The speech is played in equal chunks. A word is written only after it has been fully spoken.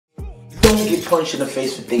don't get punched in the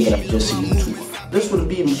face for thinking I'm just a YouTuber. This is what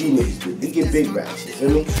the BMG niggas do. They get big racks, you feel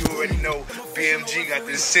me? You already know BMG got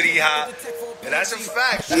this city hot. And that's a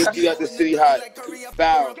fact. BMG got this city hot.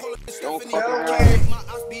 Foul. Don't fuck around.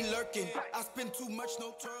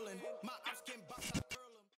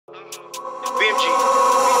 BMG.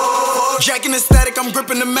 Jacking the static, I'm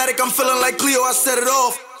gripping the matic, I'm feeling like Cleo, I set it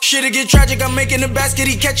off. Shit'll get tragic, I'm making the basket,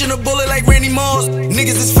 he catching a bullet like Randy Moss.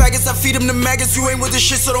 Niggas is faggots, I feed them the maggots, you ain't with the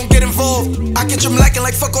shit, so don't get involved. I catch them lacking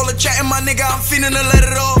like fuck all the chatting, my nigga, I'm feeling to let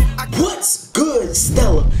it off. What's good,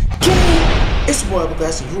 Stella? Gang? It's your boy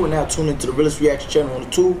Glass, and you are now tuned into the realest reaction channel on the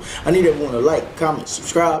tube. I need everyone to like, comment,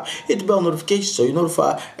 subscribe, hit the bell notification so you're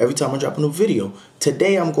notified every time I drop a new video.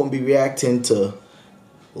 Today I'm going to be reacting to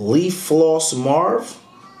LeflossMarv,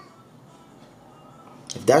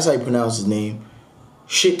 if that's how you pronounce his name.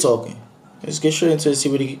 Shit talking. Let's get straight into it and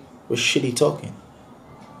see what shit he talking.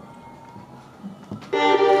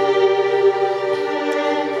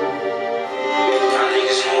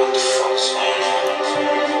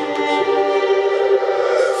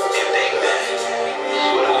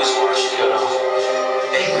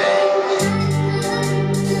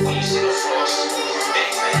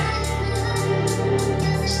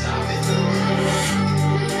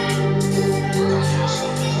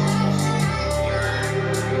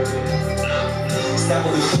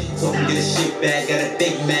 Get a shit bag, got a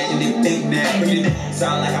Big Mac and a Big Mac. Bring it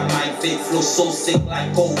sound like I might fake, flow so sick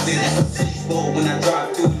like COVID. When I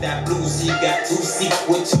drive through that blue sea, got 2 seats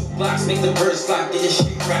with 2 blocks, make the birds flock, get your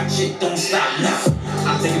shit rock, shit don't stop now.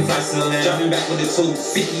 I'm taking flights to the land, driving back with a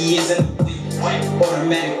 50 years in the whip,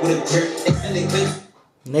 automatic with a grip, extended clip.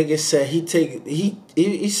 Nigga said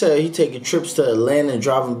he said he taking trips to Atlanta and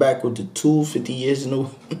driving back with the 50 years in the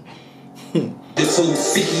The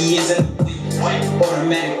 50 years in the whip,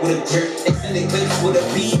 automatic with a grip, extended clips with a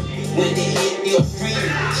beat. When they hit your street,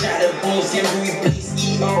 shatter bones every place.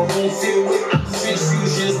 ER won't feel with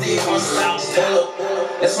transfusions, they are stopped.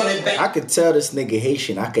 Let's run it back. I could tell this nigga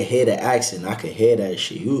Haitian. I could hear the accent. I could hear that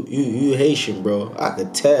shit. You Haitian, bro. I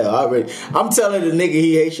could tell. I'm telling the nigga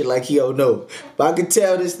he Haitian like he don't know. But I could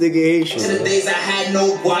tell this nigga Haitian. To the days I had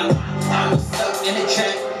no guap, I was stuck in the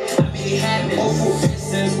trap. I really had no full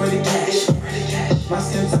business for the cash. My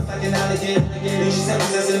skin tough like an alligator. She said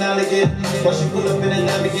possess an alligator. While she pull up in a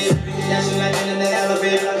navigator. Dashing like in the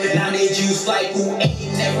elevator. Now they juice like who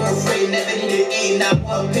ain't never afraid, never needed aid. Now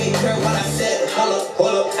what paid her what I said.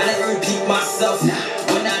 Hold up. I never repeat myself. Nah,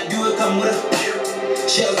 when I do it, come with a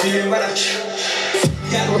shells being right up.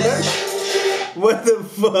 What the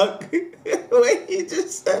fuck? Wait, you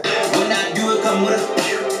just said. When I do it, come with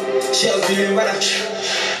a shells being right up.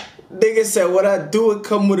 Nigga said, when I do it,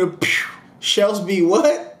 come with a pew. Shells be what?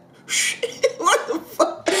 What the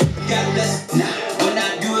fuck? Got this. Nah, when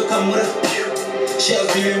I do it, come with a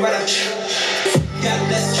shells being right up. Got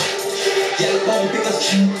this. Yellow bone pickers.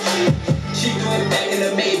 She do it back in the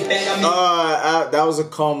Maybach. That was a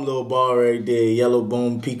calm little bar right there. Yellow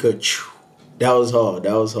bone Pikachu. That was hard.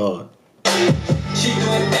 That was hard. She do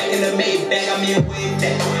it back in the Maybach. I mean way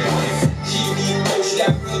back. She be cold. She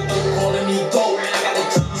got real dope calling me gold. I got the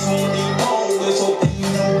tools on the pole. It's hoping you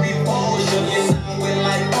know we fall. She'll get now with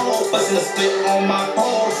like oh, busting a split on my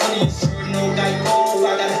pole. Funny sure no guy cold. I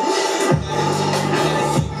gotta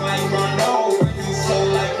keep like Rondo. You flow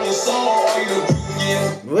like no soul. Or you yeah.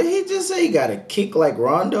 What he just say? He got a kick like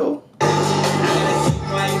Rondo?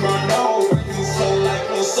 Like Rondo, you flow like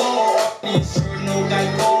no soul. Sure no guy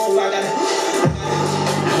cold. I gotta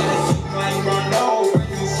keep like Rondo,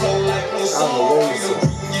 you flow like no soul.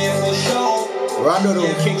 Yeah, for sure. Rondo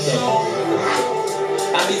don't kick that.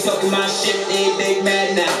 I be talking my shit, they big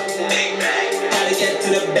mad now. Big mad. Gotta get to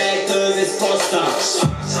the bag cause it's cost time.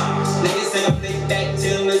 Niggas say I'm big back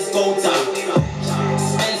till it's go time.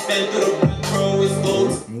 Spend through the bro, it's go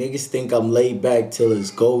time. Niggas think I'm laid back till it's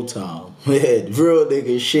go time. Real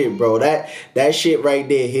nigga shit, bro. That shit right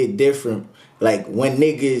there hit different. Like when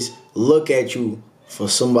niggas look at you for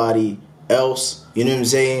somebody else, you know what I'm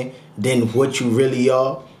saying, than what you really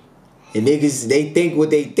are. And niggas, they think what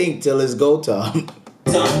they think till it's go time.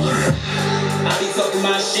 I be talking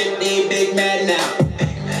my shit, they big mad now.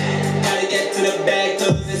 Gotta get to the bag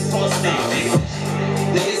cause it's cost time.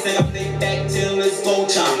 Niggas say I'm big back till it's go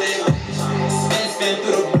time. Spend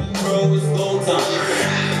through the bro, it's go time.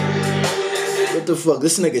 What the fuck?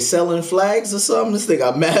 This nigga selling flags or something? This nigga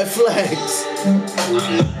got mad flags.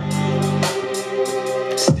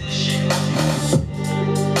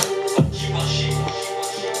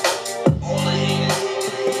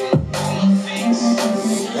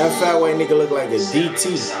 That fat white nigga look like a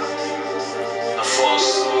DT.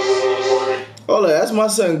 Hold on, that's my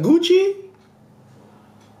son Gucci?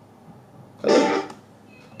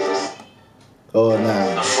 or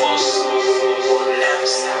nah? The force will never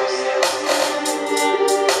stop.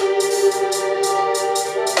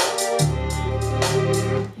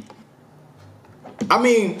 I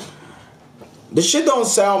mean, the shit don't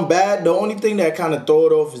sound bad. The only thing that kind of throw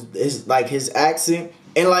it off is like his accent.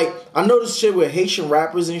 And like, I noticed shit with Haitian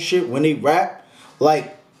rappers and shit, when they rap,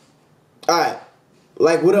 like, alright,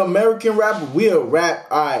 like with an American rapper, we'll rap,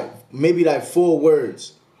 alright, maybe like 4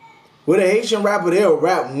 words. With a Haitian rapper, they'll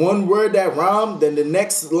rap 1 word that rhyme, then the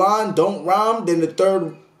next line don't rhyme, then the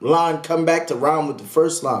third line come back to rhyme with the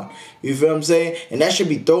first line. You feel what I'm saying? And that should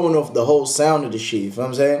be throwing off the whole sound of the shit. You feel what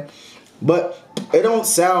I'm saying? But it don't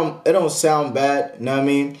sound bad. You know what I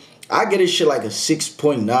mean? I get this shit like a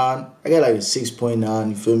 6.9. I get like a 6.9.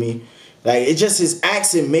 You feel me? Like, it's just his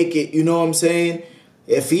accent make it. You know what I'm saying?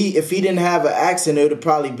 If he didn't have an accent, it would have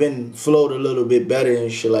probably been flowed a little bit better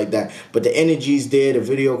and shit like that. But the energy's there, the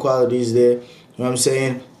video quality is there. You know what I'm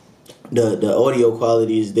saying? The audio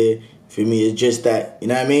quality is there. For me, it's just that, you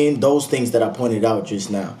know what I mean? Those things that I pointed out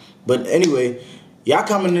just now. But anyway, y'all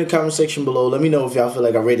comment in the comment section below. Let me know if y'all feel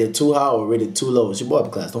like I rated it too high or rated it too low. It's your boy, Upper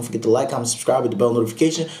Class. Don't forget to like, comment, subscribe, with the bell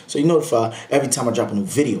notification so you're notified every time I drop a new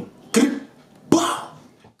video.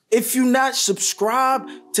 If you not subscribed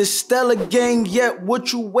to Stella Gang yet,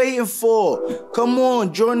 what you waiting for? Come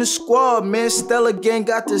on, join the squad, man. Stella Gang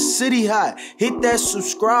got the city hot. Hit that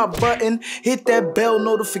subscribe button, hit that bell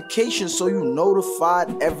notification so you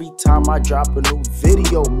notified every time I drop a new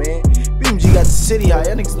video, man. BMG got the city hot.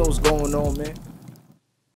 Y'all niggas know what's going on, man.